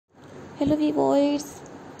Hello viewers,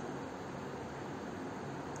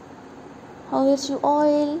 how is you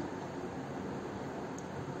all?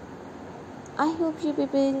 I hope you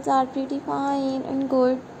people are pretty fine and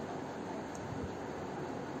good.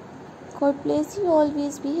 God bless you,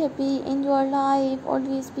 always be happy in your life,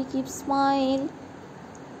 always be keep smile.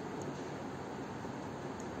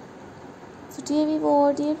 So dear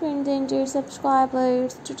viewers, dear friends and dear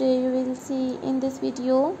subscribers, today you will see in this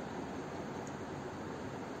video.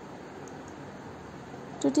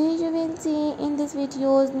 Today you will see in this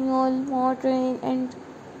videos new, modern and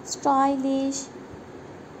stylish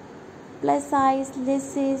plus size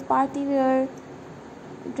laces, party wear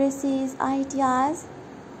dresses ideas.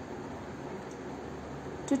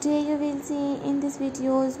 Today you will see in this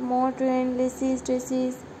videos modern laces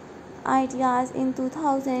dresses ideas in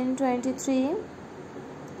 2023.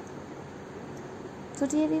 So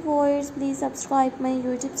dear viewers, please subscribe my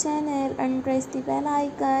YouTube channel and press the bell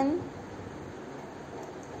icon.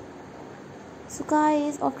 So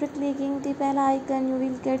guys, after clicking the bell icon, you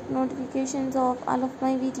will get notifications of all of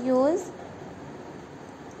my videos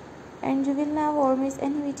and you will never miss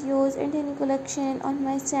any videos and any collection on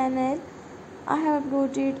my channel. I have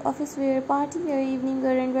uploaded office wear, party wear, evening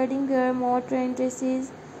wear and wedding wear, modern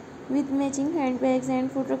dresses with matching handbags and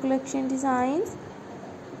photo collection designs.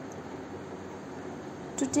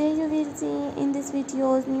 Today you will see in this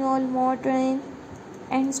videos new modern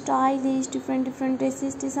and stylish different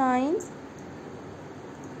dresses designs.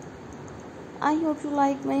 I hope you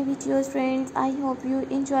like my videos friends. I hope you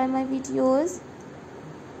enjoy my videos.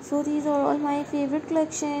 So these are all my favorite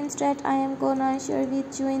collections that I am gonna share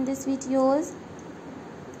with you in this videos.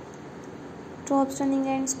 Top stunning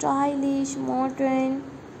and stylish modern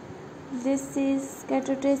dresses,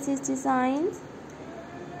 scatter dresses designs.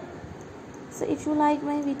 So if you like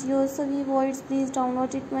my videos, so viewers, please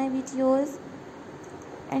download it my videos.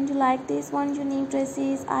 And you like this one unique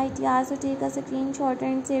dresses idea, so take a screenshot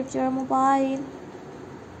and save your mobile.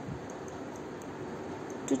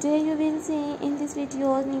 Today you will see in this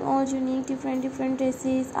video new or unique different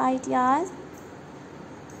dresses ideas,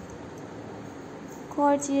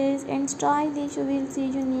 gorgeous and stylish. You will see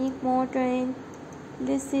unique modern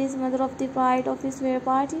dresses, mother of the bride, office wear,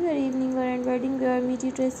 party wear, evening wear and wedding wear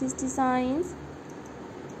midi dresses designs.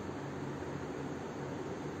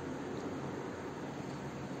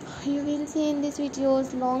 You will see in these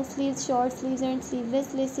videos long sleeves, short sleeves and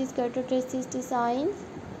sleeveless laces, skirt dresses designs.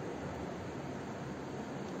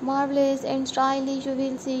 Marvelous and stylish, you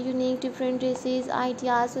will see unique different dresses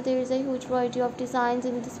ideas. So there is a huge variety of designs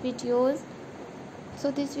in these videos.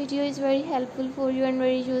 So this video is very helpful for you and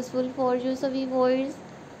very useful for you. So viewers,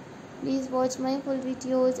 please watch my full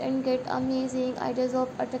videos and get amazing ideas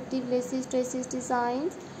of attractive laces dresses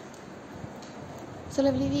designs. So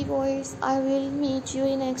lovely viewers, I will meet you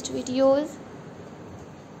in next videos.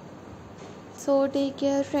 So take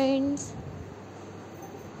care friends.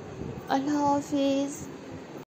 Allah Hafiz.